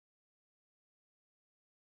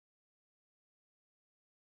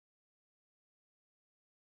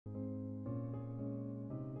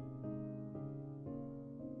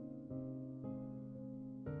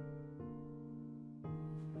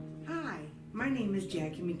My name is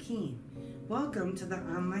Jackie McKean. Welcome to the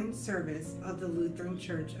online service of the Lutheran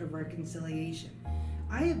Church of Reconciliation.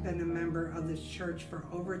 I have been a member of this church for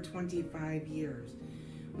over 25 years.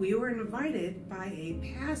 We were invited by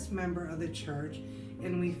a past member of the church,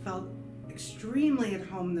 and we felt extremely at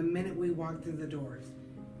home the minute we walked through the doors.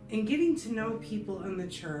 In getting to know people in the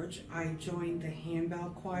church, I joined the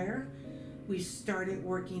handbell choir. We started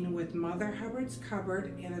working with Mother Hubbard's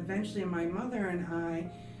Cupboard, and eventually my mother and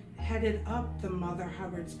I headed up the Mother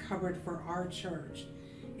Hubbard's Cupboard for our church.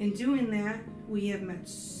 In doing that, we have met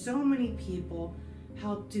so many people,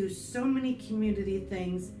 helped do so many community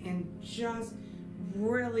things, and just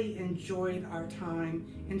really enjoyed our time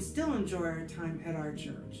and still enjoy our time at our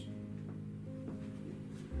church.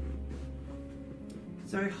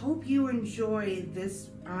 So I hope you enjoy this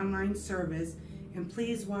online service, and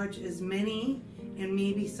please watch as many, and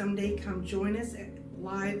maybe someday come join us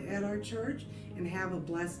live at our church, and have a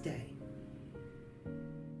blessed day.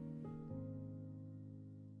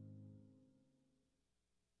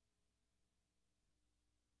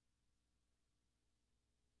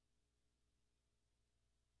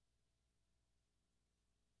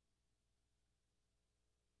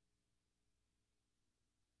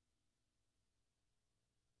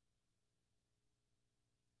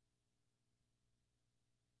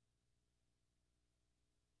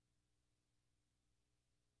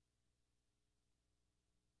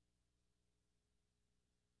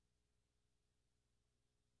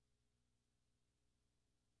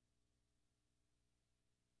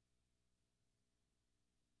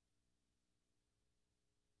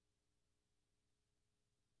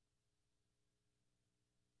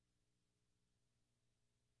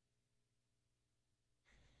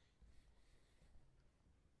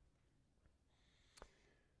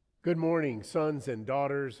 Good morning, sons and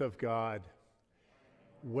daughters of God.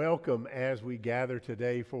 Welcome as we gather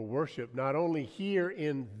today for worship, not only here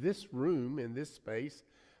in this room, in this space,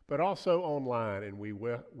 but also online. And we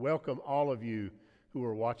welcome all of you who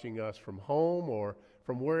are watching us from home or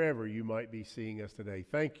from wherever you might be seeing us today.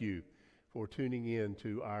 Thank you for tuning in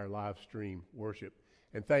to our live stream worship.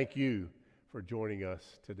 And thank you for joining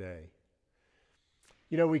us today.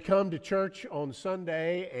 You know, we come to church on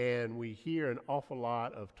Sunday and we hear an awful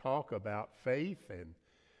lot of talk about faith, and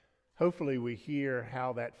hopefully we hear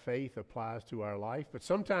how that faith applies to our life. But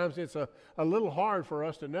sometimes it's a little hard for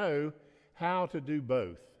us to know how to do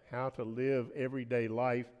both, how to live everyday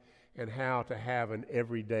life and how to have an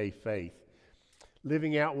everyday faith.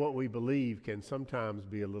 Living out what we believe can sometimes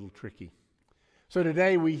be a little tricky. So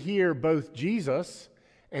today we hear both Jesus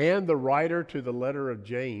and the writer to the letter of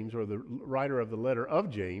James, or the writer of the letter of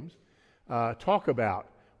James, talk about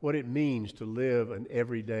what it means to live an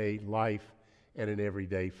everyday life and an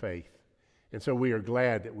everyday faith. And so we are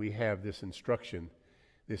glad that we have this instruction,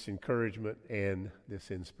 this encouragement, and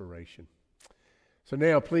this inspiration. So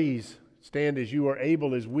now please stand as you are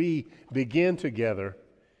able as we begin together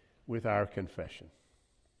with our confession.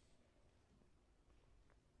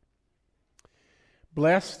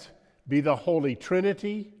 Blessed be the Holy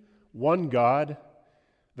Trinity, one God,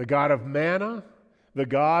 the God of manna, the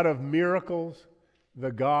God of miracles,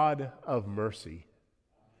 the God of mercy.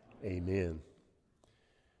 Amen.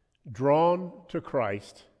 Drawn to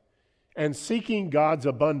Christ and seeking God's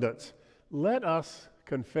abundance, let us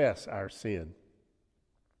confess our sin.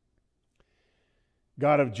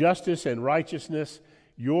 God of justice and righteousness,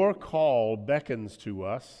 your call beckons to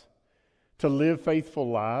us to live faithful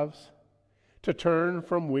lives, to turn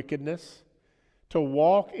from wickedness, to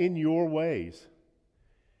walk in your ways.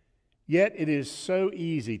 Yet it is so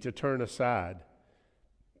easy to turn aside,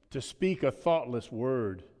 to speak a thoughtless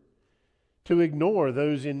word, to ignore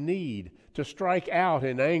those in need, to strike out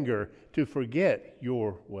in anger, to forget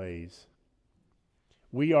your ways.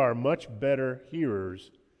 We are much better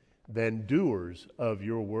hearers than doers of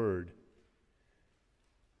your word.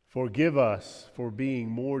 Forgive us for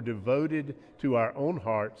being more devoted to our own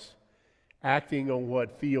hearts, acting on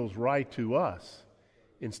what feels right to us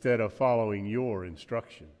instead of following your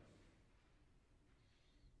instruction.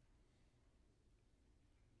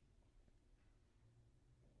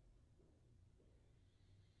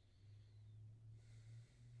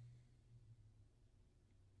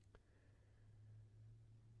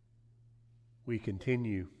 We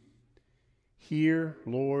continue. Here,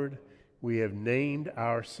 Lord, we have named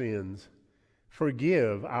our sins.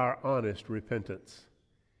 Forgive our honest repentance.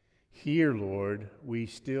 Here, Lord, we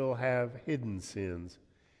still have hidden sins.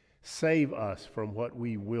 Save us from what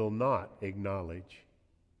we will not acknowledge.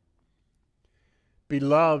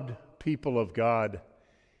 Beloved people of God,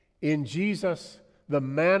 in Jesus, the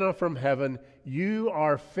manna from heaven, you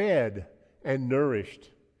are fed and nourished.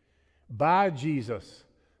 By Jesus,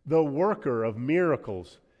 the worker of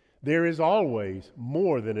miracles, there is always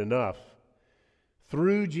more than enough.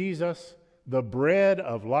 Through Jesus, the bread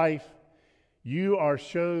of life, you are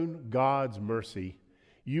shown God's mercy.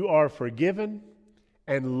 You are forgiven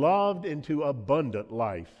and loved into abundant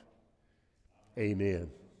life.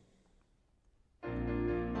 Amen.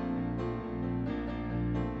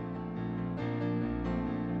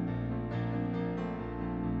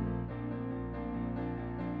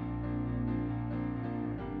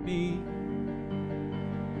 Me,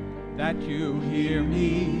 that you hear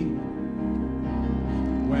me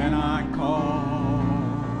when I call.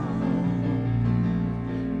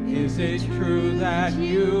 Is it true that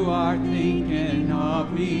you are thinking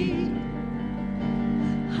of me?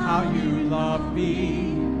 How you love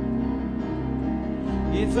me?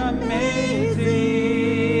 It's amazing.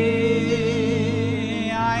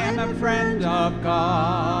 I am a friend of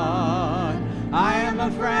God. I am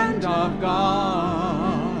a friend of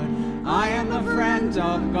God. I am a friend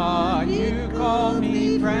of God. You call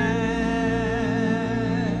me friend.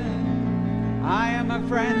 I am a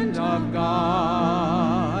friend of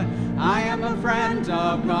God. I am a friend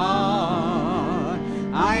of God.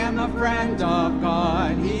 I am a friend of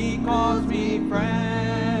God. He calls me friend.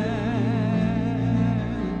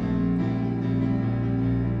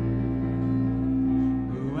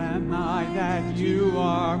 Who am I that you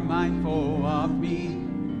are mindful of me?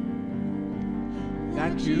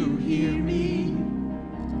 That you hear me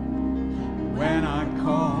when I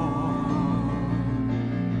call.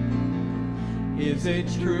 Is it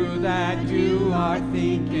true that you are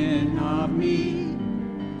thinking of me?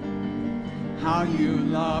 How you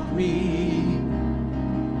love me?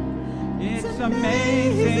 It's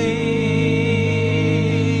amazing.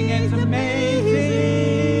 It's amazing.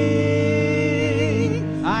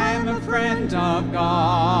 I am a friend of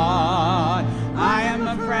God. I am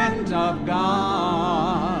a friend of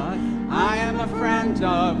God. I am a friend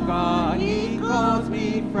of God. He calls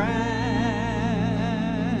me friend.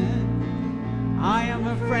 I am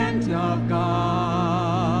a friend of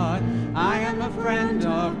God. I am a friend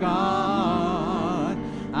of God.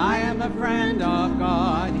 I am a friend of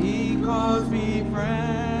God. He calls me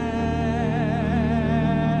friend.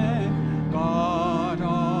 God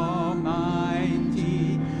Almighty,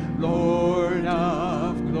 Lord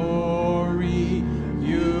of glory,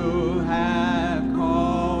 you have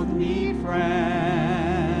called me friend.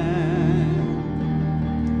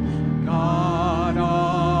 God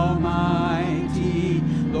Almighty,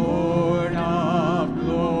 Lord of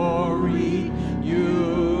glory,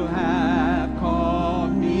 you have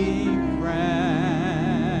called me friend.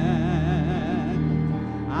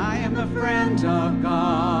 I am a friend of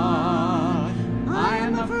God. I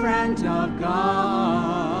am a friend of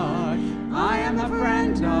God. I am a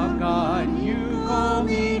friend of God. You call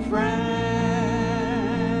me friend.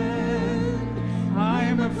 I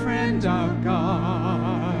am a friend of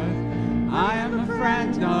God. I am a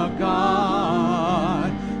friend of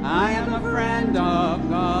God. I am a friend of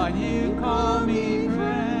God. You call me friend.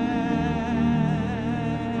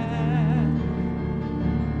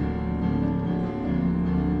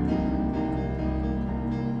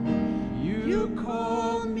 You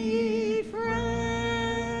call me friend.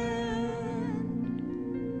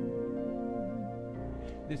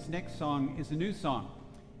 This next song is a new song,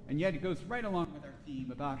 and yet it goes right along with our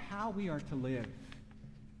theme about how we are to live.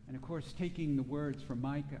 And of course, taking the words from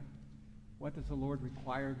Micah, what does the Lord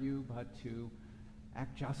require of you but to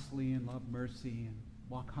act justly and love mercy and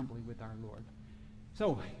walk humbly with our Lord?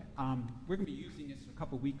 So we're going to be using this a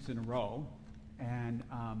couple weeks in a row, and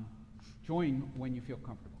join when you feel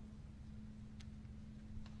comfortable.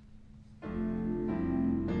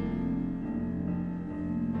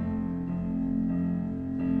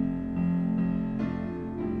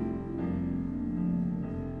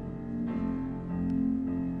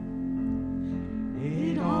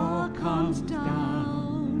 It all comes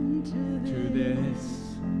down to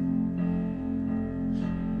this: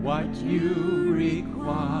 what you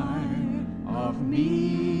require of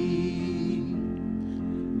me.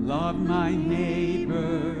 Love my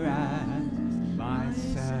neighbor as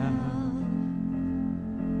myself,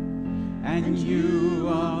 and you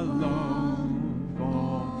alone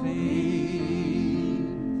for faith.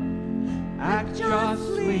 Act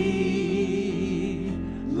justly,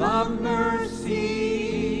 love mercy,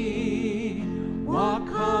 walk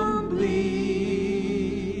humbly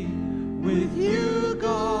with you,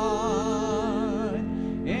 God,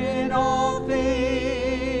 in all things,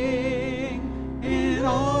 in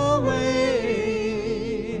all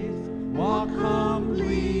ways. Walk humbly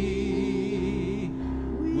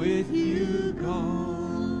with you, God.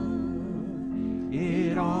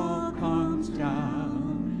 It all comes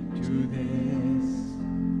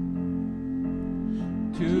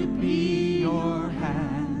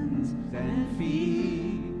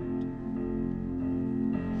feet.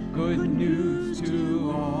 Good news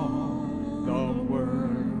to all the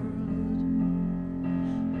world.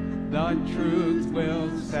 The truth will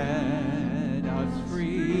set us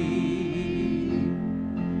free.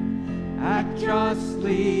 Act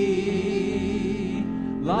justly,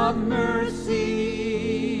 love mercy,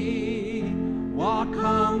 walk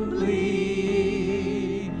humbly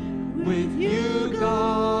with you,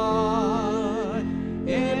 God,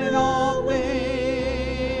 in all ways,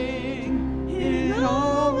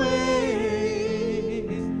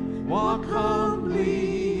 walk humbly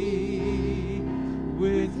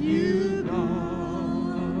with you,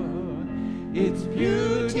 God. It's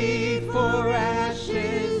beauty for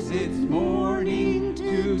ashes, it's mourning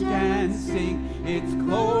to dancing, it's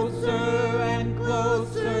closer and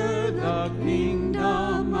closer, the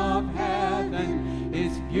kingdom of heaven.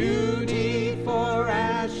 It's beauty for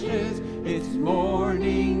ashes, it's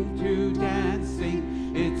mourning to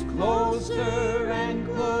dancing, it's closer and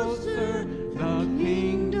closer, the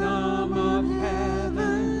kingdom of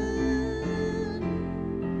heaven.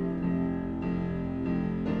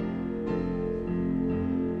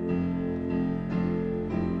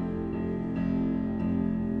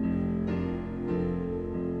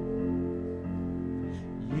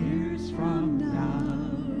 Years from now,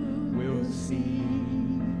 we'll see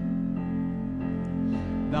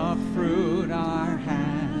the fruit our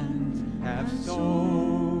hands have sown.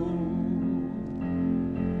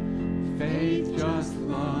 Faith just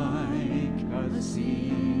like a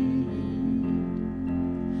seed,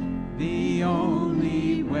 the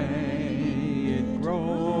only way it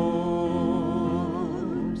grows.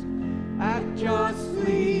 Act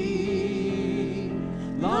justly,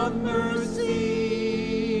 love mercy,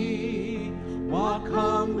 walk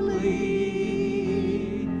humbly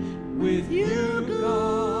with you,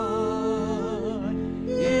 God,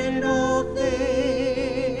 in all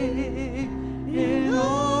things, in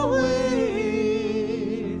all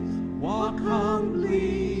ways, walk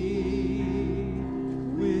humbly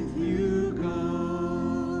with you,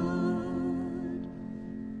 God.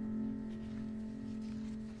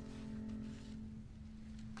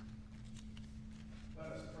 Let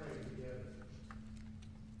us pray together.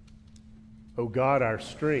 O God, our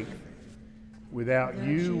strength, without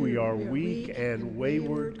you we are weak and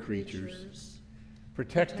wayward creatures.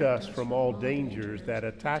 Protect us from all dangers that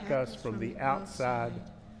attack us from the outside,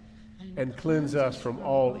 and cleanse us from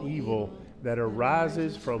all evil that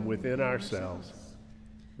arises from within ourselves,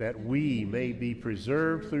 that we may be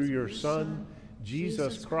preserved through your Son,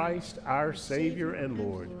 Jesus Christ, our Savior and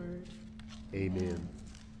Lord. Amen.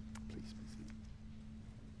 Please be seated.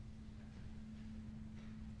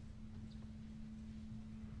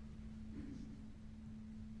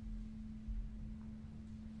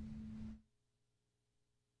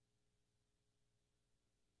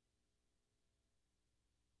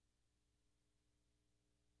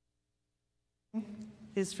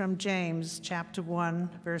 Is from James chapter 1,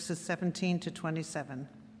 verses 17 to 27.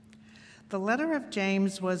 The letter of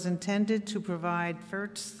James was intended to provide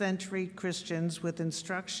first-century Christians with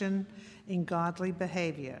instruction in godly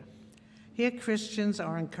behavior. Here, Christians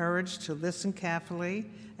are encouraged to listen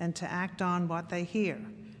carefully and to act on what they hear,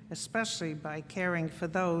 especially by caring for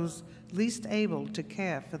those least able to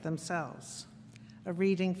care for themselves. A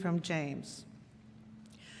reading from James.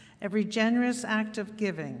 Every generous act of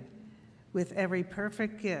giving with every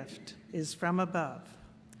perfect gift is from above,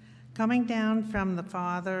 coming down from the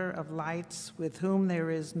Father of lights, with whom there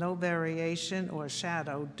is no variation or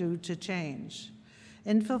shadow due to change.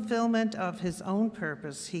 In fulfillment of his own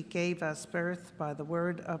purpose, he gave us birth by the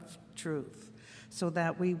word of truth, so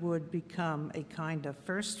that we would become a kind of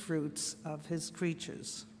first fruits of his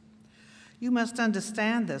creatures. You must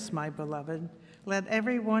understand this, my beloved. Let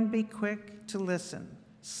everyone be quick to listen,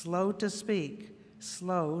 slow to speak,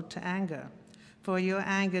 slow to anger, for your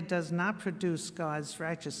anger does not produce God's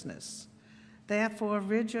righteousness. Therefore,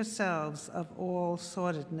 rid yourselves of all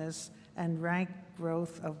sordidness and rank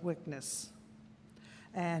growth of wickedness,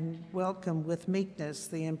 and welcome with meekness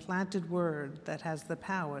the implanted word that has the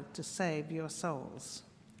power to save your souls.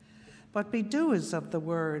 But be doers of the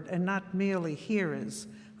word and not merely hearers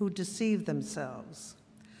who deceive themselves.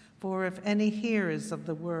 For if any hearers of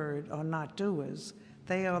the word are not doers,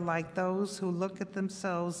 they are like those who look at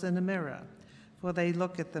themselves in a mirror, for they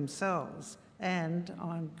look at themselves and,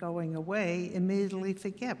 on going away, immediately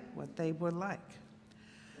forget what they were like.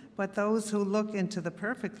 But those who look into the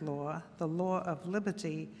perfect law, the law of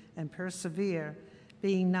liberty, and persevere,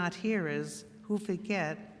 being not hearers who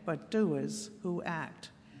forget, but doers who act,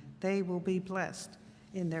 they will be blessed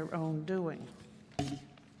in their own doing.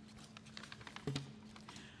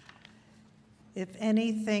 If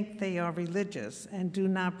any think they are religious and do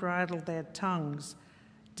not bridle their tongues,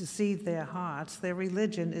 deceive their hearts, their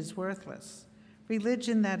religion is worthless.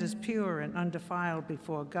 Religion that is pure and undefiled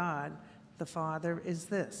before God, the Father, is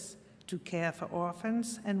this: to care for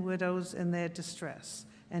orphans and widows in their distress,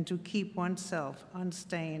 and to keep oneself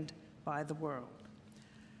unstained by the world.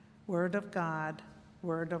 Word of God,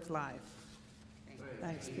 word of life.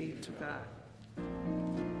 Thanks be to God.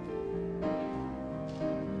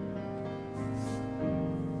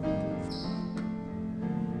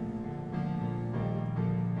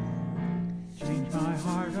 Change my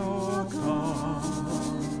heart, oh God,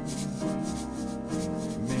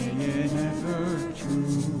 may it ever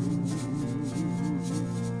true.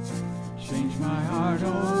 Change my heart,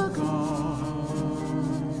 oh God,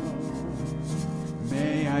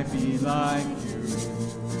 may I be like you.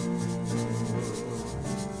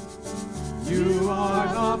 You are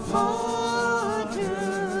the potter,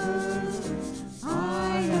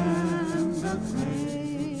 I am the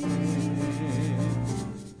clay.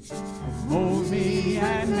 Mold me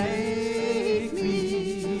and make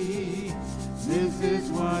me, this is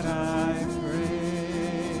what I pray.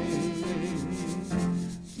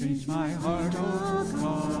 Change my heart, oh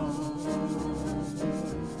God,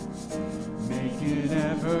 make it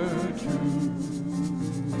ever true.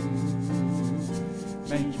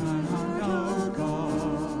 Make my heart, oh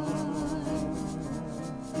God,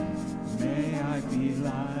 may I be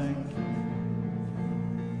like you.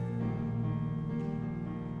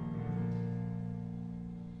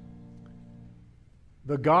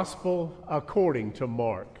 The Gospel according to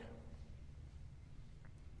Mark.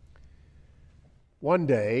 One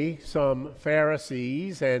day, some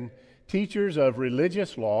Pharisees and teachers of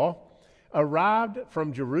religious law arrived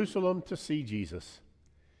from Jerusalem to see Jesus.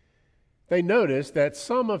 They noticed that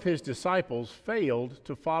some of his disciples failed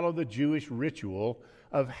to follow the Jewish ritual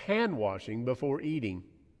of hand washing before eating.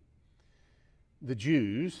 The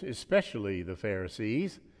Jews, especially the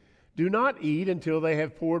Pharisees, do not eat until they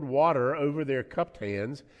have poured water over their cupped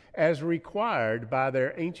hands as required by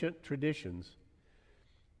their ancient traditions.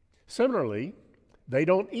 Similarly, they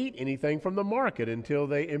don't eat anything from the market until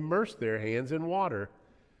they immerse their hands in water.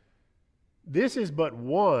 This is but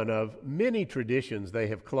one of many traditions they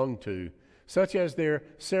have clung to, such as their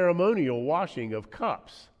ceremonial washing of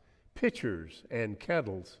cups, pitchers, and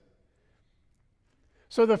kettles.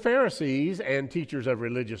 So the Pharisees and teachers of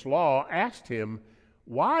religious law asked him,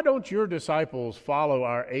 "Why don't your disciples follow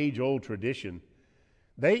our age-old tradition?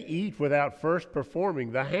 They eat without first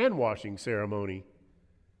performing the hand-washing ceremony."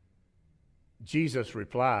 Jesus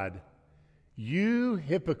replied, "You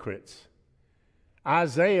hypocrites!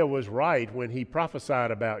 Isaiah was right when he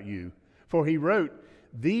prophesied about you, for he wrote,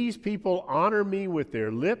 'These people honor me with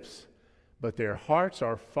their lips, but their hearts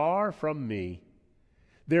are far from me.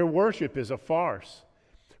 Their worship is a farce,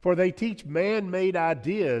 for they teach man-made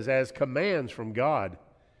ideas as commands from God.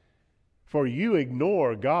 For you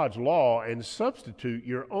ignore God's law and substitute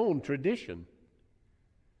your own tradition.'"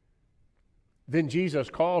 Then Jesus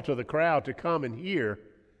called to the crowd to come and hear.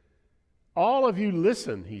 "All of you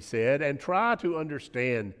listen," he said, "and try to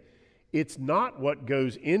understand. It's not what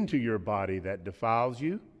goes into your body that defiles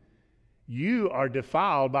you. You are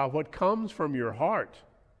defiled by what comes from your heart.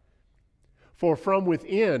 For from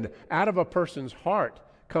within, out of a person's heart,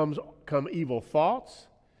 come evil thoughts,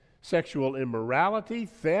 sexual immorality,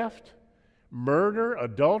 theft, murder,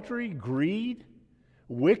 adultery, greed,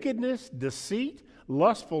 wickedness, deceit,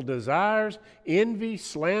 lustful desires, envy,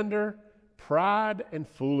 slander, pride, and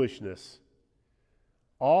foolishness.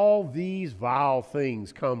 All these vile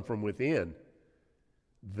things come from within.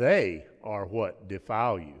 They are what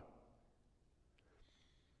defile you."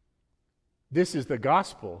 This is the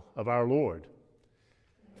gospel of our Lord.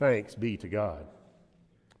 Thanks be to God.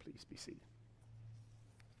 Please be seated.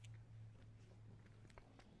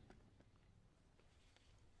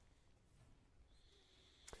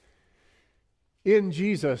 In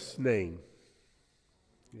Jesus' name,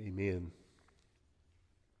 amen.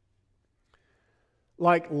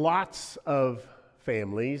 Like lots of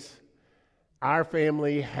families, our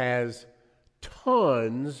family has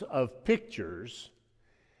tons of pictures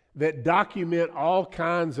that document all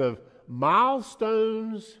kinds of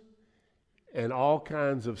milestones and all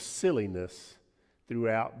kinds of silliness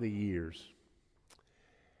throughout the years.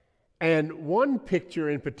 And one picture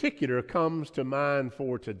in particular comes to mind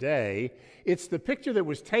for today. It's the picture that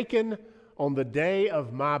was taken on the day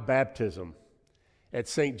of my baptism at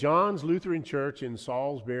St. John's Lutheran Church in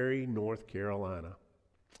Salisbury, North Carolina.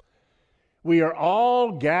 We are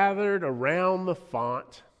all gathered around the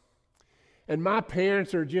font, and my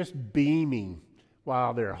parents are just beaming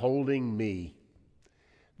while they're holding me.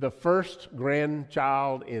 the first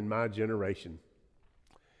grandchild in my generation.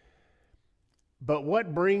 But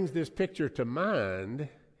what brings this picture to mind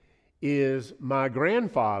is my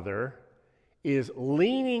grandfather is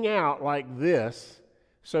leaning out like this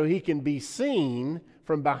so he can be seen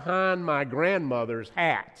from behind my grandmother's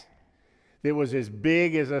hat that was as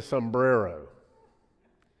big as a sombrero.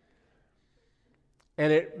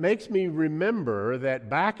 And it makes me remember that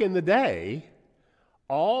back in the day,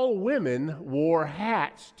 all women wore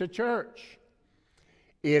hats to church.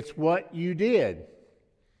 It's what you did.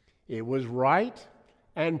 It was right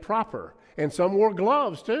and proper. And some wore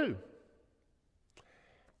gloves too.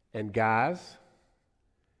 And guys,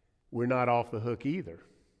 we're not off the hook either.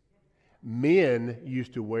 Men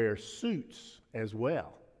used to wear suits as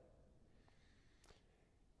well.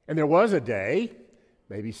 And there was a day,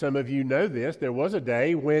 maybe some of you know this, there was a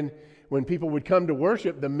day when people would come to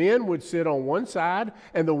worship, the men would sit on one side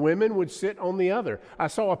and the women would sit on the other. I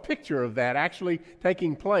saw a picture of that actually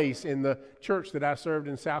taking place in the church that I served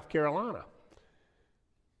in South Carolina.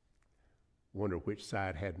 Wonder which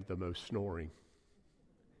side had the most snoring.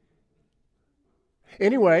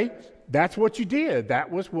 Anyway, that's what you did.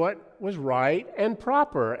 That was what was right and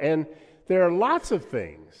proper. And there are lots of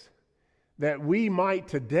things that we might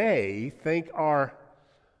today think are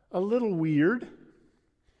a little weird,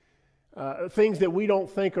 things that we don't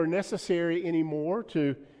think are necessary anymore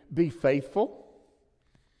to be faithful.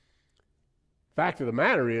 Fact of the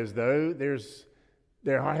matter is, though,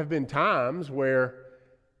 there have been times where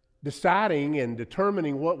deciding and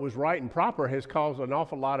determining what was right and proper has caused an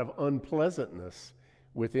awful lot of unpleasantness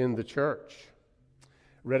within the church.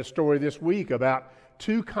 Read a story this week about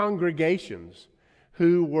two congregations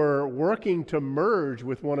who were working to merge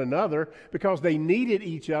with one another because they needed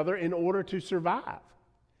each other in order to survive.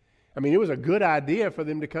 I mean, it was a good idea for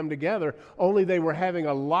them to come together, only they were having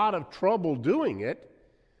a lot of trouble doing it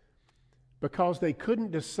because they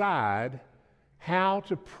couldn't decide how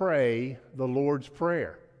to pray the Lord's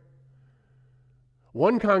Prayer.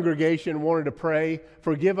 One congregation wanted to pray,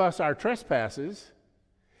 "Forgive us our trespasses,"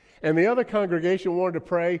 and the other congregation wanted to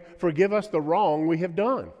pray, "Forgive us the wrong we have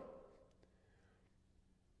done."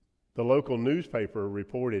 The local newspaper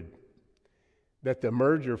reported that the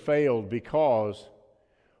merger failed because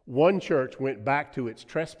one church went back to its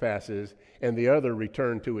trespasses and the other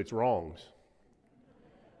returned to its wrongs.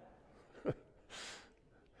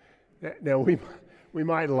 Now, we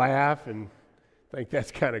might laugh and think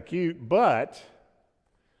that's kind of cute, but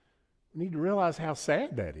we need to realize how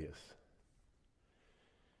sad that is.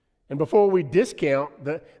 And before we discount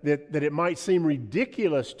that it might seem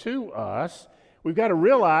ridiculous to us, we've got to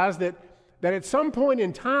realize that at some point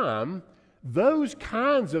in time, those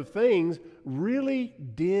kinds of things really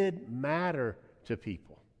did matter to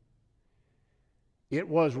people. It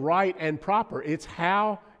was right and proper. It's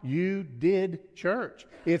how you did church.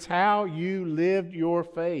 It's how you lived your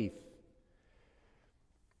faith.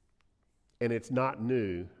 And it's not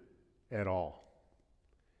new at all.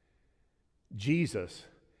 Jesus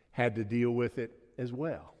had to deal with it as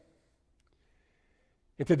well.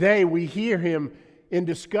 And today we hear him in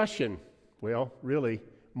discussion, well, really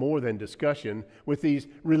more than discussion, with these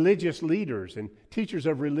religious leaders and teachers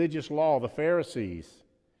of religious law, the Pharisees.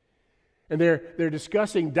 And they're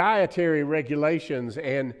discussing dietary regulations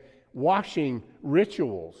and washing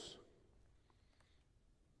rituals.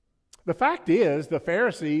 The fact is, the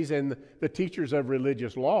Pharisees and the teachers of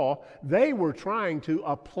religious law, they were trying to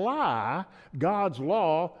apply God's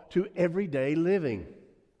law to everyday living.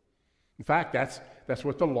 In fact, that's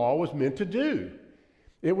what the law was meant to do.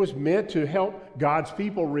 It was meant to help God's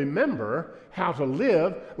people remember how to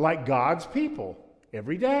live like God's people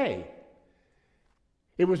every day.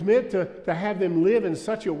 It was meant to have them live in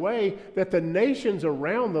such a way that the nations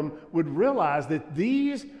around them would realize that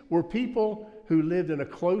these were people who lived in a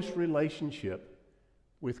close relationship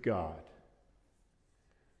with God.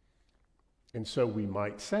 And so we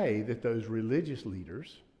might say that those religious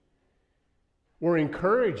leaders were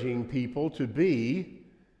encouraging people to be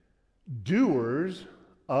doers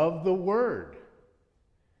of the word.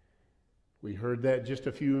 We heard that just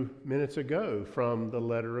a few minutes ago from the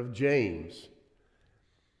letter of James,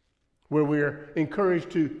 where we're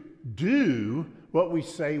encouraged to do what we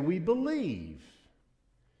say we believe.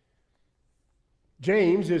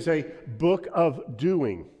 James is a book of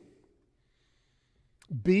doing.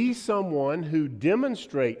 Be someone who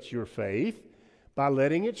demonstrates your faith by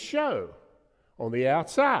letting it show on the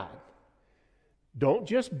outside. Don't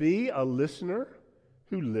just be a listener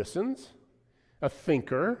who listens, a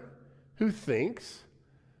thinker who thinks,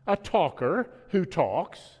 a talker who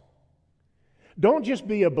talks. Don't just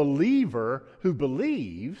be a believer who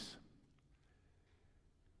believes,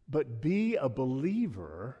 but be a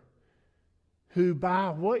believer who by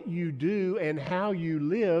what you do and how you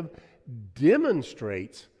live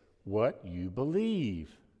demonstrates what you believe.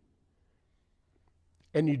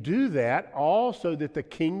 And you do that all so that the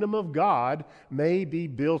kingdom of God may be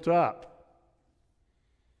built up.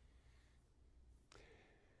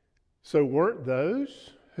 So weren't those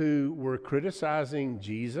who were criticizing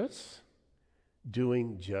Jesus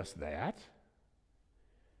doing just that?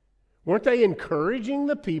 Weren't they encouraging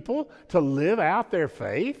the people to live out their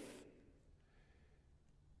faith?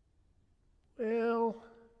 Well,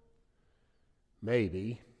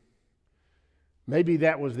 maybe. Maybe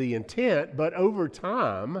that was the intent, but over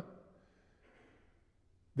time,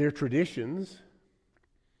 their traditions,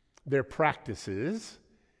 their practices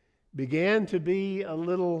began to be a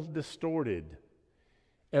little distorted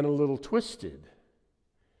and a little twisted.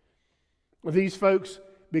 These folks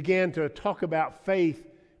began to talk about faith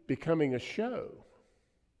becoming a show.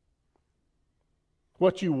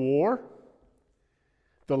 What you wore,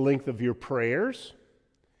 the length of your prayers,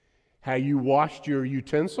 how you washed your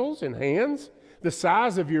utensils and hands, the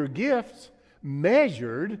size of your gifts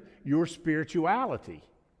measured your spirituality.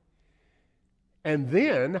 And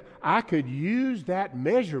then I could use that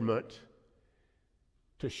measurement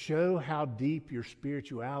to show how deep your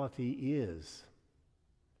spirituality is.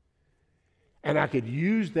 And I could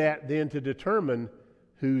use that then to determine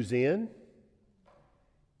who's in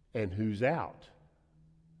and who's out.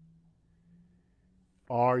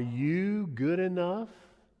 Are you good enough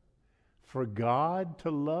for God to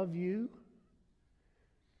love you?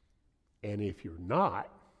 And if you're not,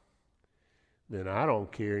 then I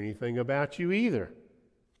don't care anything about you either.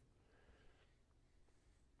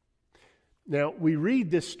 Now, we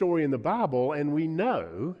read this story in the Bible and we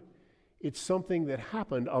know it's something that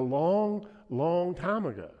happened a long, long time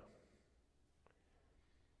ago.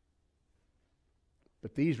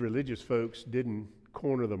 But these religious folks didn't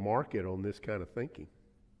corner the market on this kind of thinking.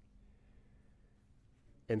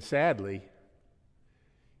 And sadly,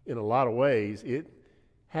 in a lot of ways, it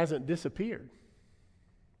hasn't disappeared.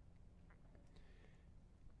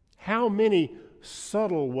 How many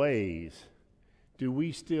subtle ways do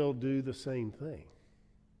we still do the same thing?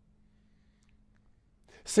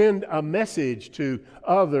 Send a message to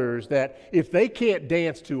others that if they can't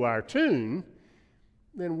dance to our tune,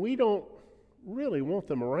 then we don't really want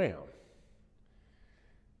them around.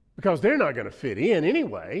 Because they're not going to fit in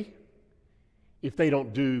anyway if they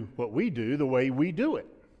don't do what we do the way we do it.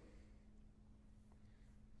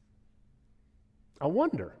 I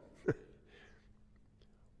wonder,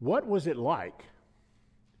 what was it like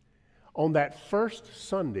on that first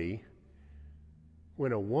Sunday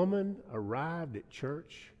when a woman arrived at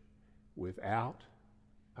church without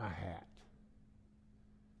a hat?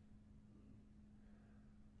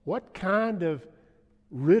 What kind of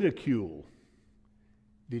ridicule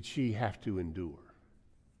did she have to endure?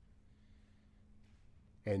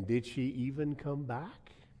 And did she even come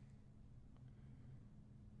back?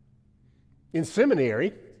 In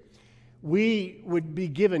seminary, we would be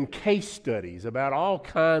given case studies about all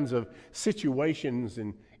kinds of situations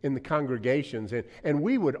in the congregations, and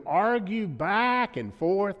we would argue back and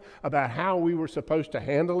forth about how we were supposed to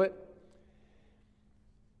handle it.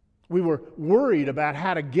 We were worried about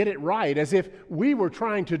how to get it right, as if we were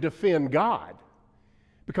trying to defend God,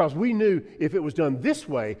 because we knew if it was done this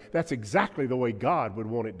way, that's exactly the way God would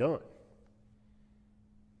want it done.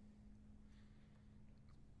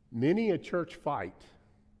 Many a church fight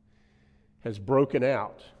has broken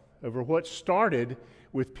out over what started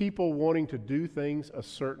with people wanting to do things a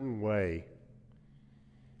certain way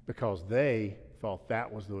because they thought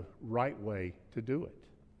that was the right way to do it.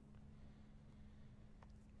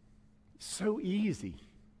 It's so easy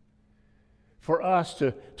for us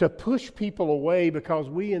to push people away because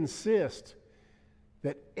we insist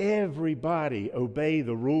that everybody obey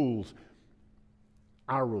the rules,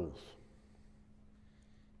 our rules.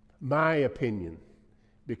 My opinion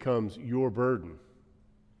becomes your burden.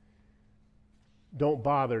 Don't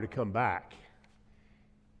bother to come back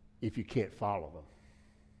if you can't follow them.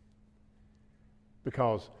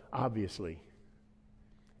 Because obviously,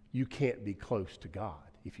 you can't be close to God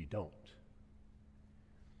if you don't.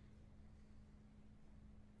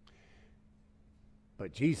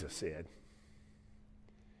 But Jesus said,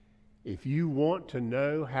 if you want to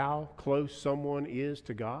know how close someone is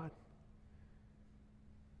to God,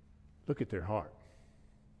 look at their heart.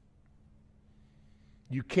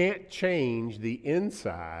 You can't change the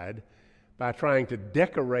inside by trying to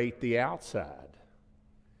decorate the outside.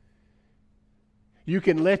 You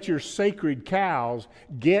can let your sacred cows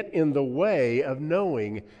get in the way of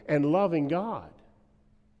knowing and loving God.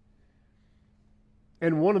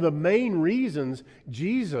 And one of the main reasons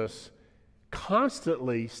Jesus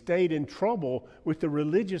constantly stayed in trouble with the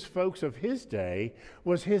religious folks of his day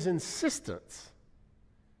was his insistence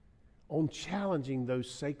on challenging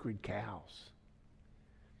those sacred cows.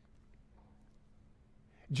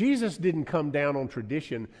 Jesus didn't come down on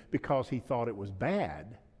tradition because he thought it was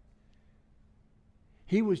bad.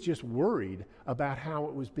 He was just worried about how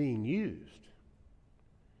it was being used.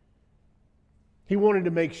 He wanted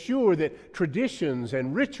to make sure that traditions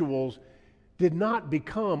and rituals did not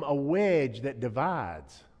become a wedge that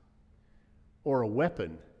divides or a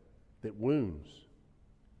weapon that wounds.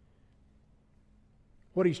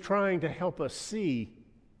 What he's trying to help us see,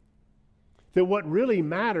 that what really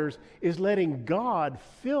matters is letting God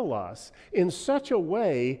fill us in such a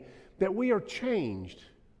way that we are changed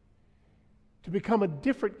to become a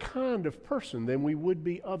different kind of person than we would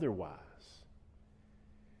be otherwise.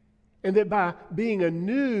 And that by being a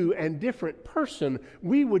new and different person,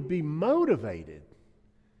 we would be motivated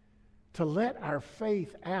to let our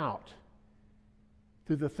faith out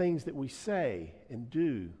through the things that we say and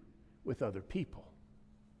do with other people.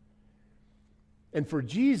 And for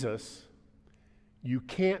Jesus, you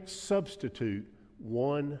can't substitute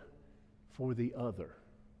one for the other.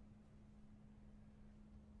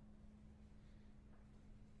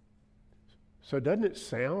 So doesn't it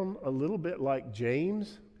sound a little bit like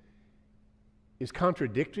James is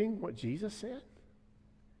contradicting what Jesus said?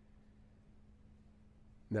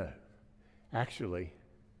 No. Actually,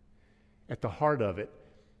 at the heart of it,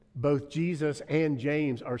 both Jesus and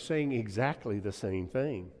James are saying exactly the same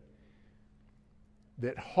thing.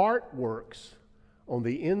 That heart works on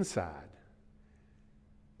the inside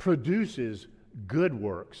produces good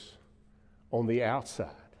works on the outside.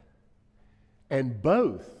 And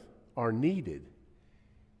both are needed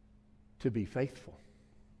to be faithful.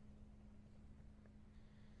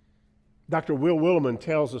 Dr. Will Willimon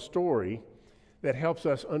tells a story that helps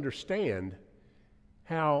us understand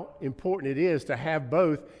how important it is to have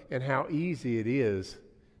both and how easy it is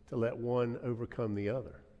to let one overcome the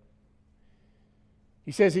other.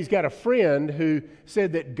 He says he's got a friend who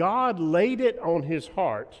said that God laid it on his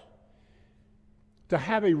heart to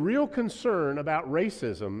have a real concern about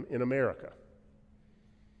racism in America.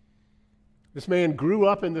 This man grew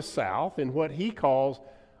up in the South in what he calls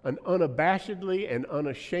an unabashedly and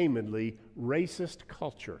unashamedly racist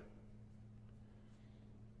culture.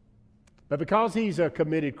 But because he's a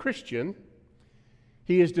committed Christian,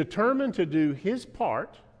 he is determined to do his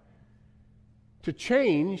part to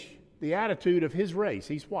change the attitude of his race.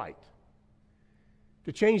 He's white.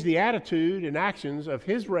 To change the attitude and actions of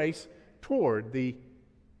his race toward the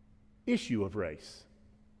issue of race.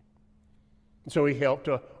 And so he helped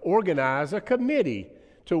to organize a committee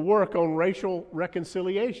to work on racial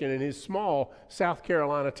reconciliation in his small South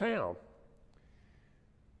Carolina town.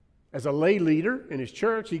 As a lay leader in his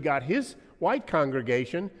church, he got his white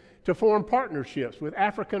congregation to form partnerships with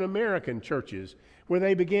African American churches where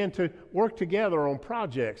they began to work together on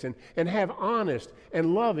projects and have honest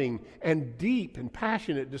and loving and deep and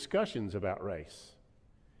passionate discussions about race.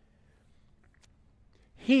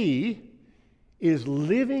 He is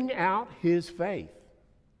living out his faith.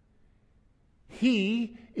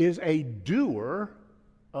 He is a doer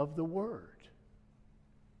of the word.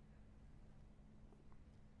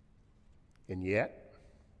 And yet,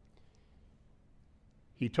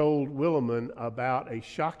 he told Willimon about a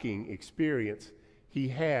shocking experience he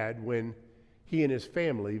had when he and his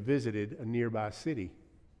family visited a nearby city.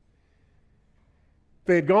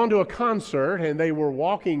 They had gone to a concert and they were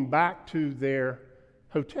walking back to their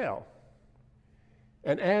hotel.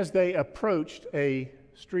 And as they approached a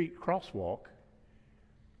street crosswalk,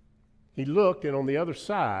 he looked, and on the other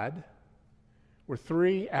side were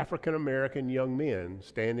 3 African American young men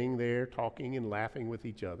standing there talking and laughing with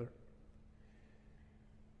each other.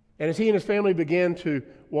 And as he and his family began to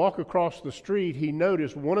walk across the street, he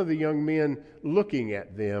noticed one of the young men looking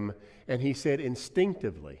at them, and he said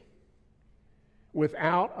instinctively,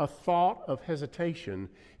 without a thought of hesitation,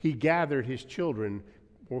 he gathered his children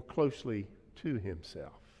more closely to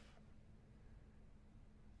himself.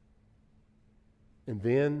 And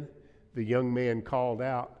then the young man called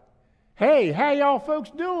out, "Hey, how y'all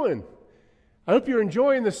folks doing? I hope you're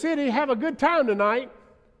enjoying the city. Have a good time tonight."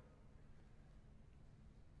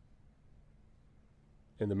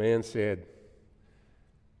 And the man said,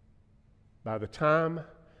 "By the time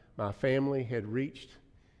my family had reached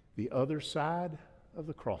the other side of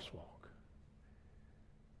the crosswalk,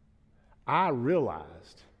 I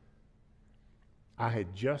realized I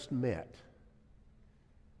had just met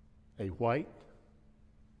a white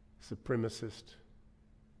supremacist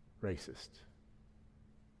racist.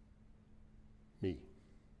 Me."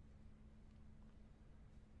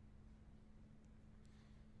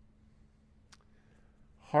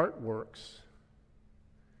 heart works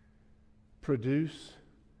produce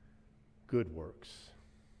good works.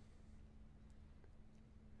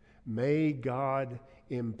 May God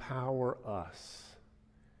empower us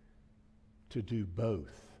to do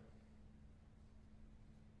both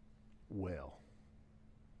well.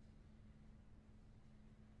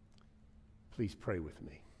 Please pray with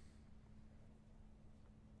me.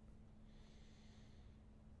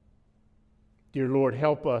 Dear Lord,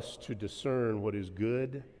 help us to discern what is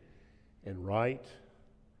good and right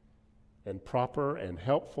and proper and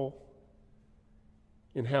helpful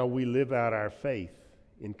in how we live out our faith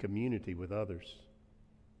in community with others.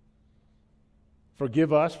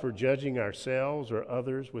 Forgive us for judging ourselves or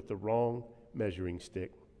others with the wrong measuring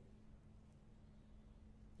stick.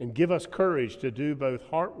 And give us courage to do both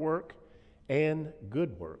heart work and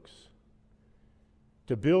good works,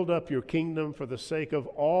 to build up your kingdom for the sake of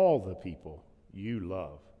all the people you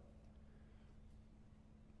love.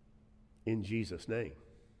 In Jesus' name,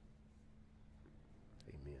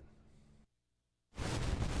 amen.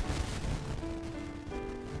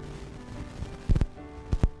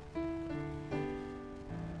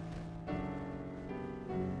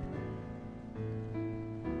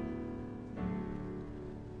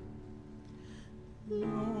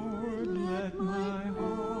 Lord, let my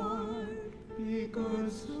heart be good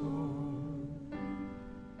soul,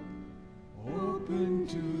 open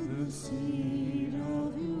to the seed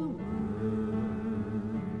of your word.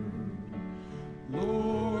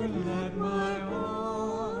 Lord, let my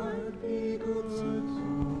heart be good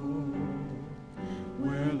soul,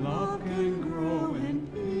 where love can grow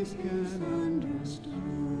and peace is understood.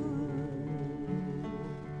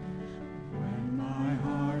 When my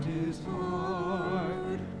heart is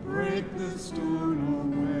hard, break the stone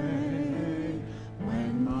away.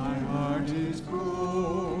 When my heart is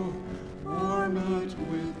cold, warm it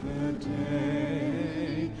with the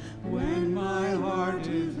day. When my heart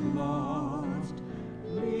is lost,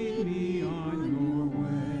 lead me on your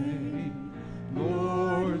way.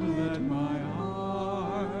 Lord, let my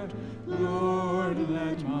heart, Lord,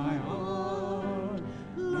 let my heart,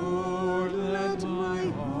 Lord, let my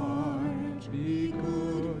heart be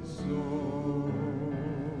good soul.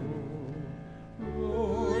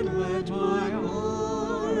 Lord, let my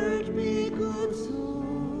heart be good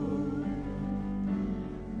soul,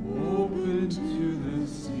 open to the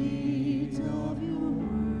seeds of your word.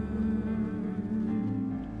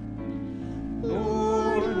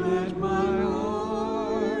 Lord, let my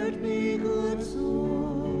heart be good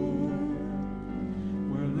soul,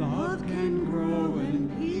 where love can grow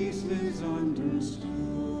and peace is understood.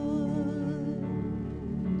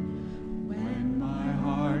 When my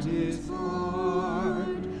heart is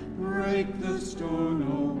hard, break the stone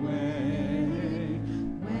away.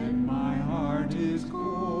 When my heart is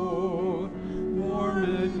cold, warm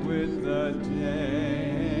it with the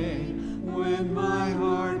day. When my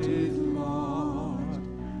heart is lost,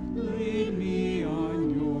 lead me on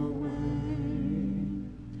your way.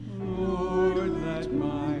 Lord, let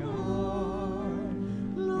my heart,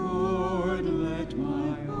 Lord, let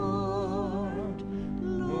my heart,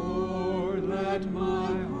 Lord, let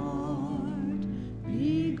my heart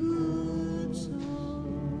be good soul.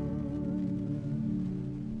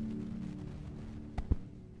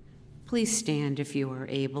 Please stand if you are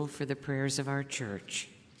able for the prayers of our church.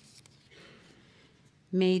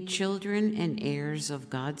 Made children and heirs of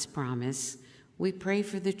God's promise, we pray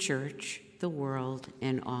for the church, the world,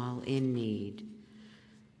 and all in need.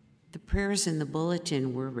 The prayers in the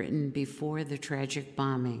bulletin were written before the tragic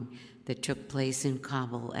bombing that took place in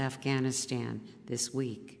Kabul, Afghanistan this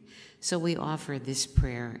week, so we offer this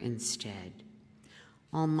prayer instead.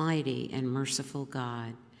 Almighty and merciful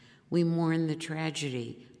God, we mourn the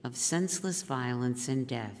tragedy of senseless violence and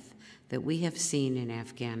death that we have seen in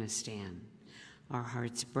Afghanistan. Our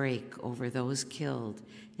hearts break over those killed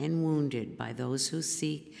and wounded by those who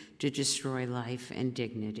seek to destroy life and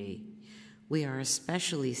dignity. We are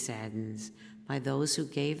especially saddened by those who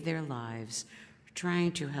gave their lives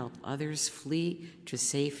trying to help others flee to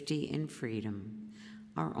safety and freedom,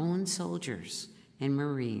 our own soldiers and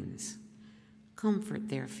Marines. Comfort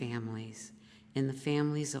their families and the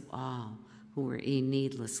families of all who were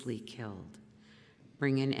needlessly killed.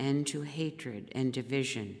 Bring an end to hatred and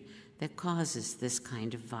division that causes this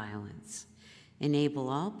kind of violence. Enable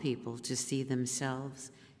all people to see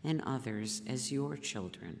themselves and others as your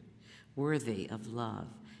children, worthy of love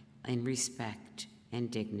and respect and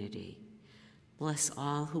dignity. Bless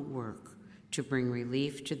all who work to bring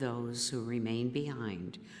relief to those who remain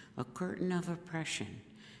behind a curtain of oppression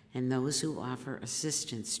and those who offer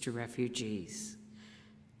assistance to refugees.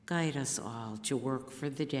 Guide us all to work for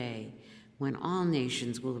the day when all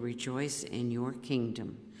nations will rejoice in your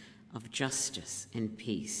kingdom of justice and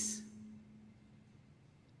peace.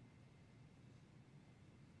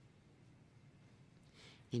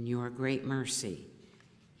 In your great mercy,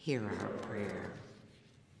 hear our prayer.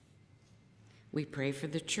 We pray for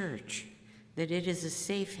the church, that it is a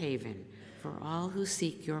safe haven for all who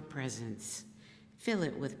seek your presence. Fill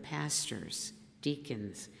it with pastors,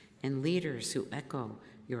 deacons, and leaders who echo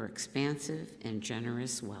your expansive and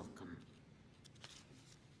generous welcome.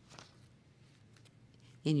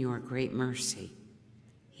 In your great mercy,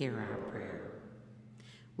 hear our prayer.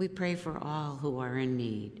 We pray for all who are in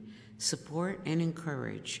need. Support and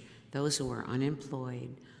encourage those who are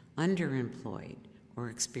unemployed, underemployed,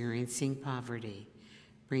 or experiencing poverty.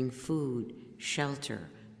 Bring food,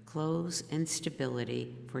 shelter, clothes, and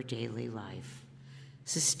stability for daily life.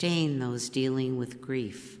 Sustain those dealing with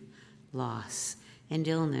grief, loss, and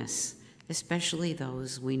illness, especially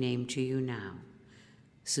those we name to you now: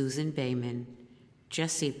 Susan Bayman,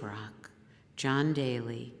 Jesse Brock, John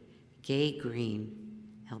Daly, Gay Green,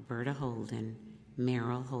 Alberta Holden,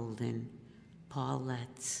 Merrill Holden, Paul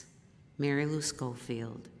Letts, Mary Lou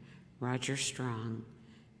Schofield, Roger Strong,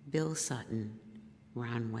 Bill Sutton,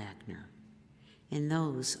 Ron Wagner, and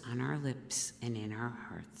those on our lips and in our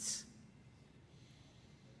hearts.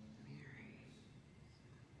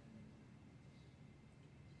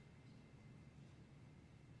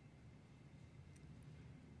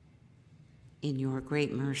 In your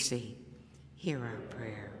great mercy, hear our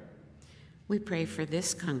prayer. We pray for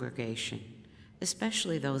this congregation,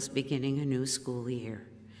 especially those beginning a new school year.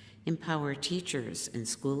 Empower teachers and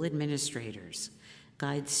school administrators,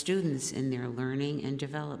 guide students in their learning and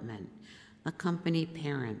development, accompany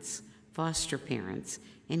parents, foster parents,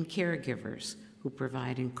 and caregivers who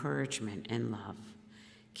provide encouragement and love.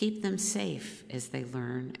 Keep them safe as they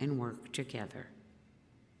learn and work together.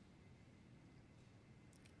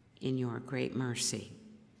 In your great mercy,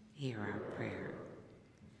 hear our prayer.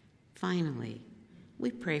 Finally,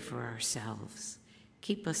 we pray for ourselves.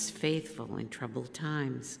 Keep us faithful in troubled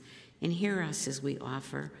times, and hear us as we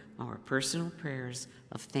offer our personal prayers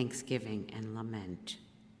of thanksgiving and lament.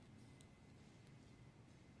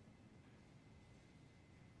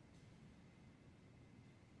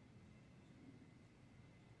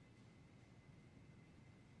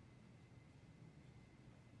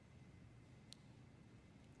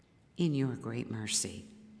 In your great mercy,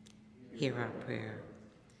 hear our prayer.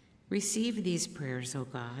 Receive these prayers, O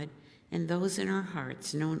God, and those in our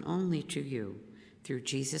hearts known only to you, through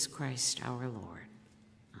Jesus Christ our Lord.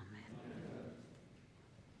 Amen.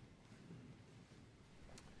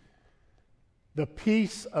 The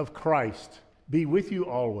peace of Christ be with you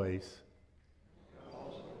always.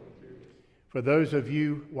 For those of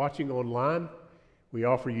you watching online, we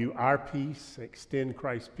offer you our peace, extend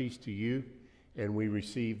Christ's peace to you, and we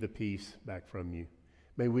receive the peace back from you.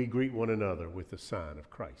 May we greet one another with the sign of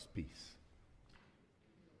Christ's peace.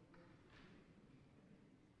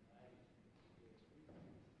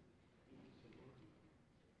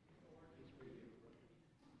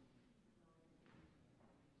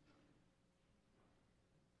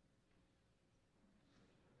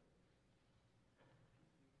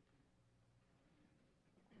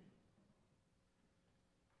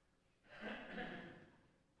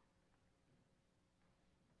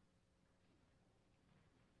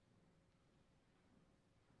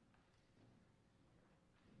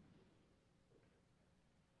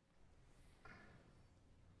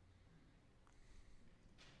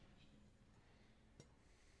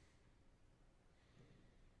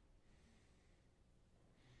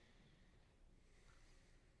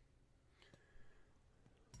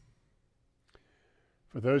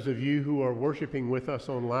 For those of you who are worshiping with us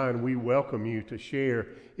online, we welcome you to share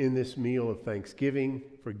in this meal of thanksgiving,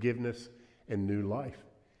 forgiveness, and new life.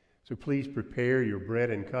 So please prepare your bread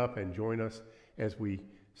and cup and join us as we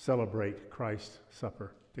celebrate Christ's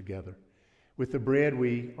supper together. With the bread,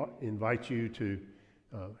 we invite you to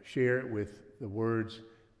share it with the words,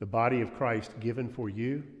 "The body of Christ given for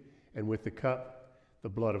you," and with the cup, "The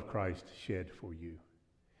blood of Christ shed for you."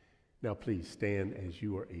 Now please stand as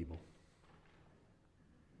you are able.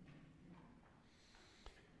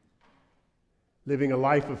 Living a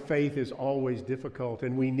life of faith is always difficult,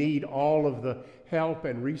 and we need all of the help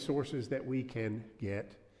and resources that we can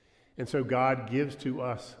get. And so God gives to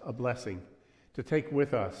us a blessing to take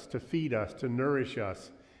with us, to feed us, to nourish us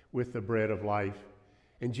with the bread of life.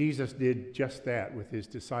 And Jesus did just that with his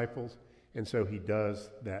disciples, and so he does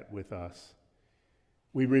that with us.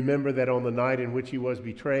 We remember that on the night in which he was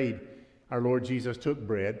betrayed, our Lord Jesus took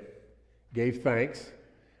bread, gave thanks,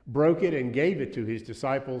 broke it, and gave it to his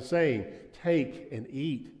disciples, saying, "Take and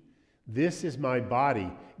eat. This is my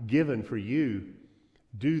body given for you.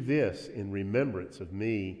 Do this in remembrance of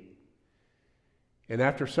me. And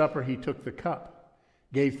after supper he took the cup,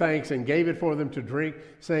 gave thanks, and gave it for them to drink,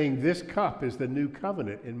 saying, This cup is the new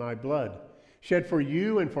covenant in my blood, shed for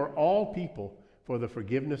you and for all people for the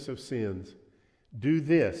forgiveness of sins. Do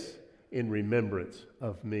this in remembrance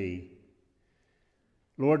of me.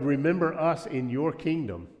 Lord, remember us in your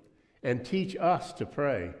kingdom and teach us to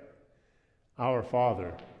pray. Our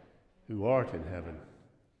Father, who art in heaven,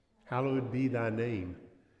 hallowed be thy name.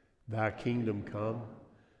 Thy kingdom come,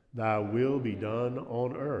 thy will be done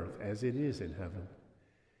on earth as it is in heaven.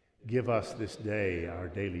 Give us this day our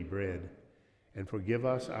daily bread, and forgive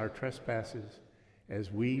us our trespasses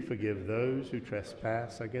as we forgive those who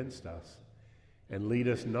trespass against us. And lead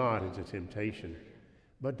us not into temptation,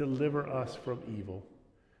 but deliver us from evil.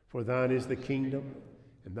 For thine is the kingdom,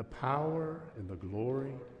 and the power, and the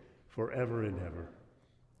glory, forever and ever.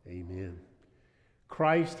 Amen.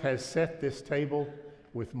 Christ has set this table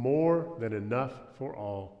with more than enough for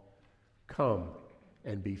all. Come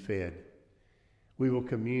and be fed. We will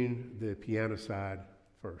commune the piano side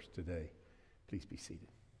first today. Please be seated.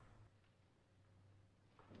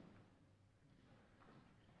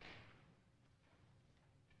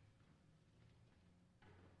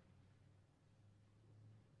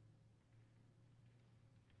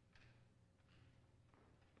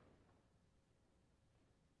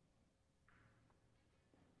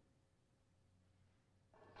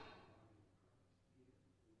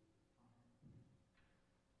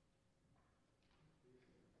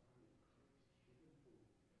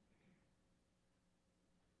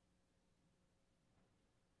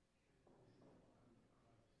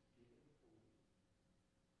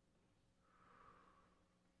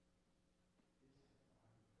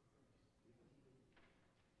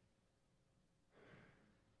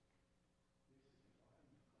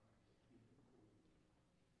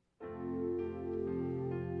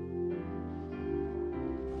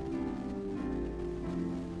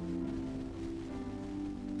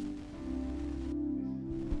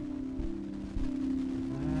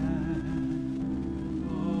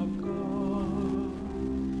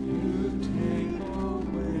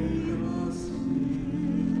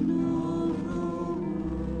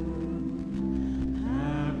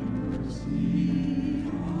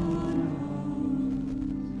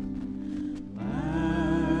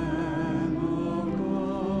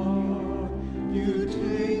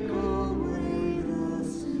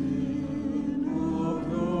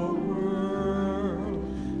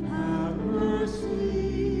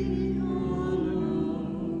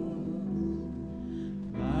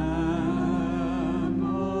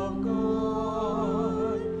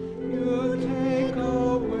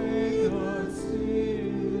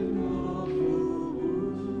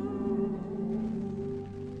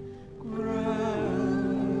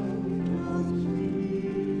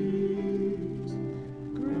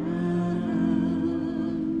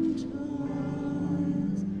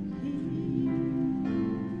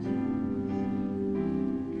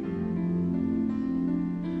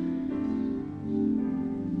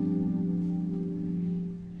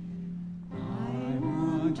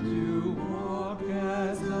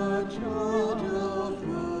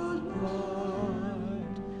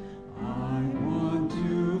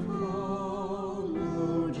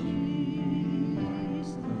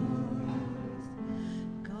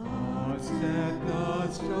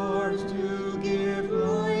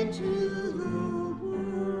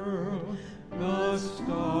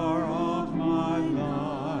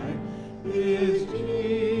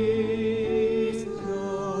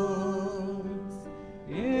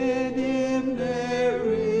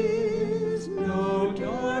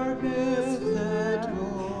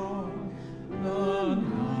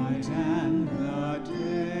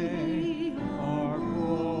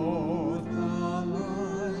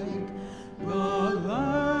 The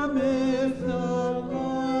Lamb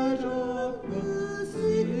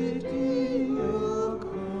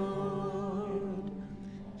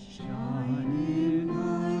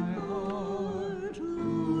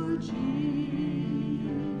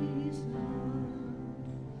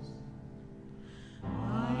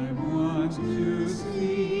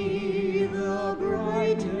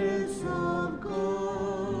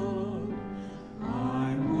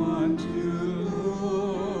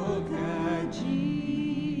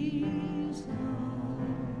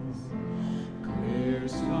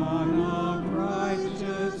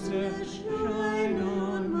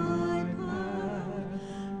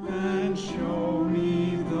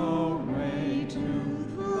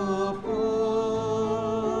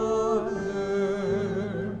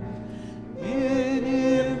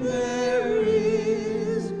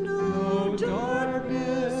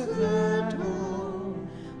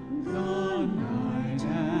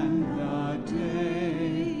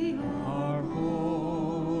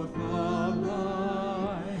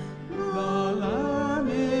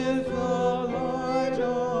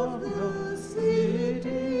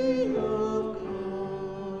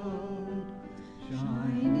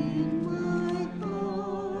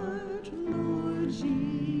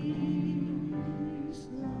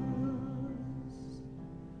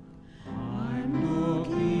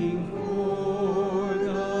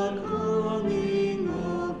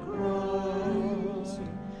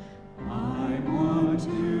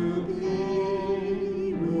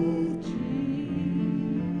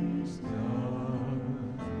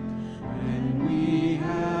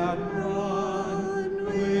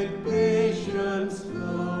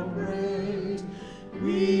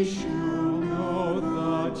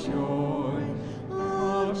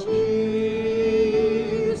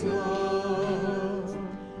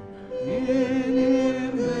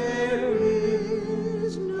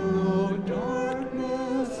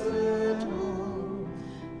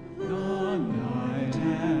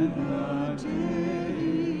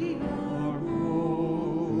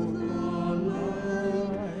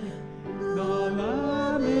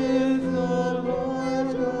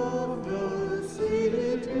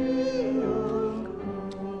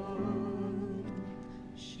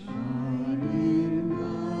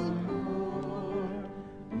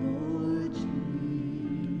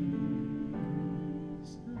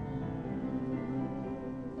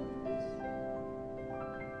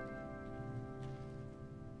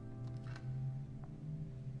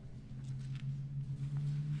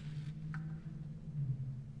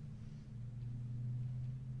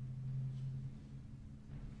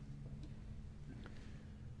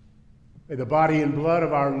May the body and blood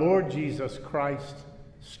of our Lord Jesus Christ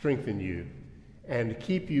strengthen you and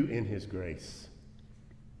keep you in his grace.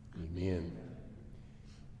 Amen.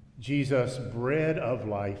 Jesus, bread of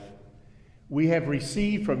life, we have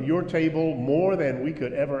received from your table more than we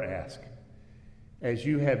could ever ask. As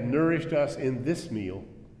you have nourished us in this meal,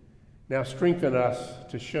 now strengthen us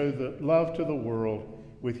to show the love to the world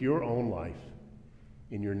with your own life.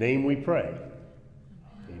 In your name we pray.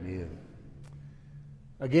 Amen.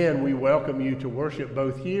 Again, we welcome you to worship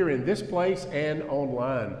both here in this place and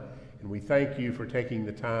online. And we thank you for taking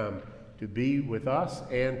the time to be with us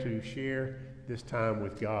and to share this time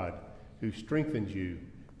with God, who strengthens you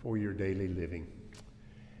for your daily living.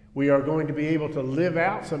 We are going to be able to live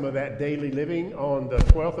out some of that daily living on the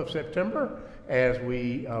 12th of September as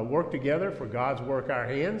we work together for God's work our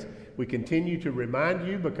hands. We continue to remind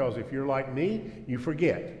you because if you're like me, you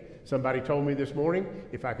forget. Somebody told me this morning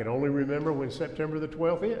if I could only remember when September the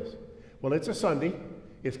 12th is. Well, it's a Sunday.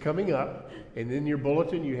 It's coming up. And in your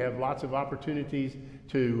bulletin, you have lots of opportunities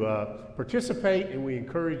to participate, and we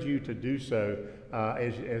encourage you to do so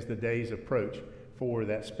as the days approach for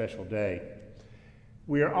that special day.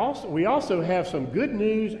 We also have some good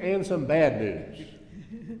news and some bad news.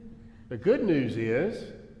 The good news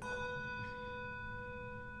is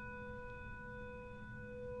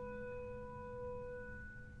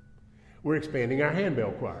we're expanding our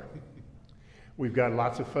handbell choir. We've got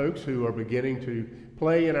lots of folks who are beginning to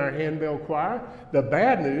play in our handbell choir. The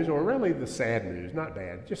bad news, or really the sad news, not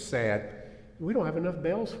bad, just sad, we don't have enough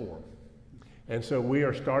bells for them. And so we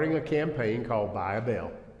are starting a campaign called Buy a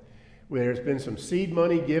Bell. There's been some seed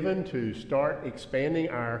money given to start expanding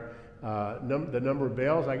our the number of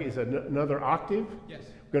bells. I guess another octave. Yes.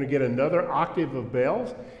 We're going to get another octave of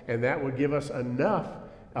bells, and that would give us enough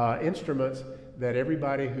instruments that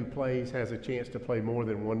everybody who plays has a chance to play more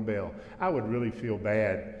than one bell. I would really feel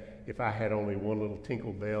bad if I had only one little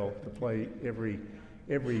tinkle bell to play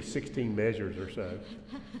every 16 measures or so.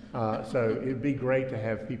 So it'd be great to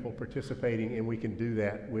have people participating, and we can do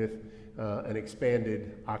that with an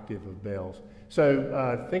expanded octave of bells.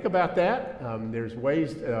 So think about that. There's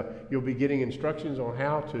ways you'll be getting instructions on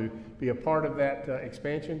how to be a part of that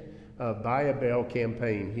expansion Buy a Bell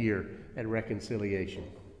campaign here at Reconciliation.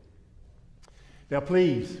 Now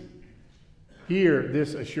please, hear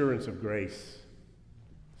this assurance of grace.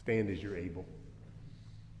 Stand as you're able.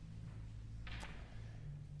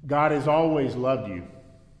 God has always loved you.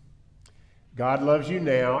 God loves you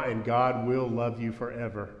now, and God will love you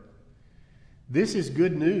forever. This is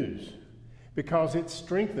good news because it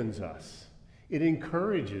strengthens us. It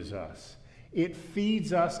encourages us. It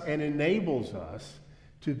feeds us and enables us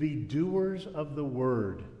to be doers of the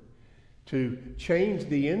word, to change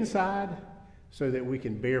the inside so that we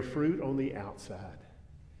can bear fruit on the outside.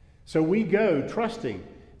 So we go trusting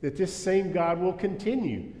that this same God will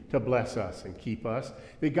continue to bless us and keep us,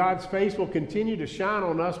 that God's face will continue to shine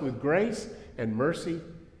on us with grace and mercy,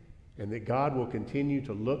 and that God will continue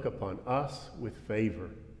to look upon us with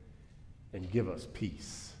favor and give us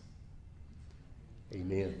peace.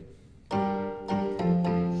 Amen.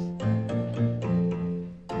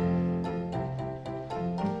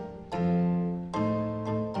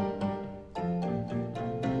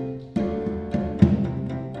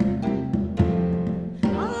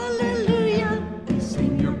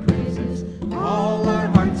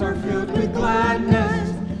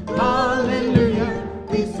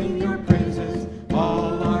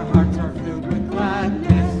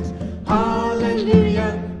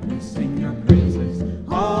 Hallelujah, we sing your praises.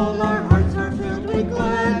 All our hearts are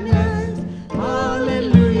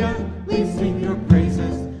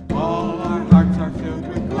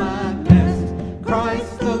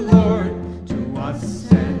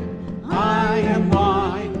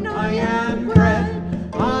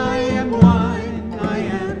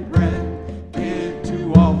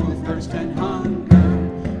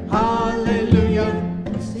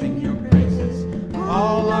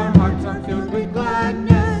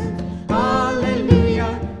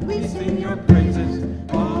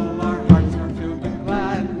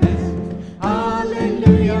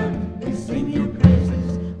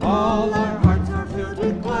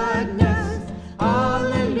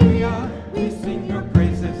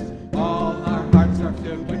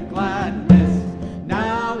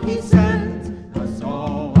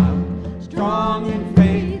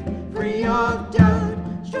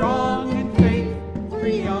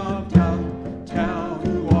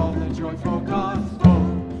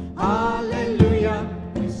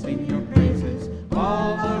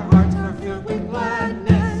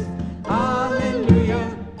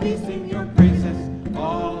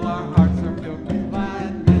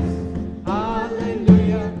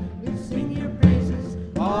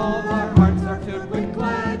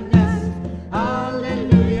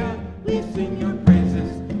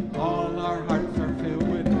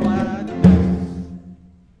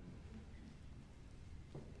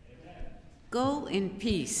in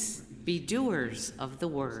peace, be doers of the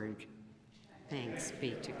word. Thanks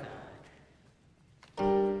be to God.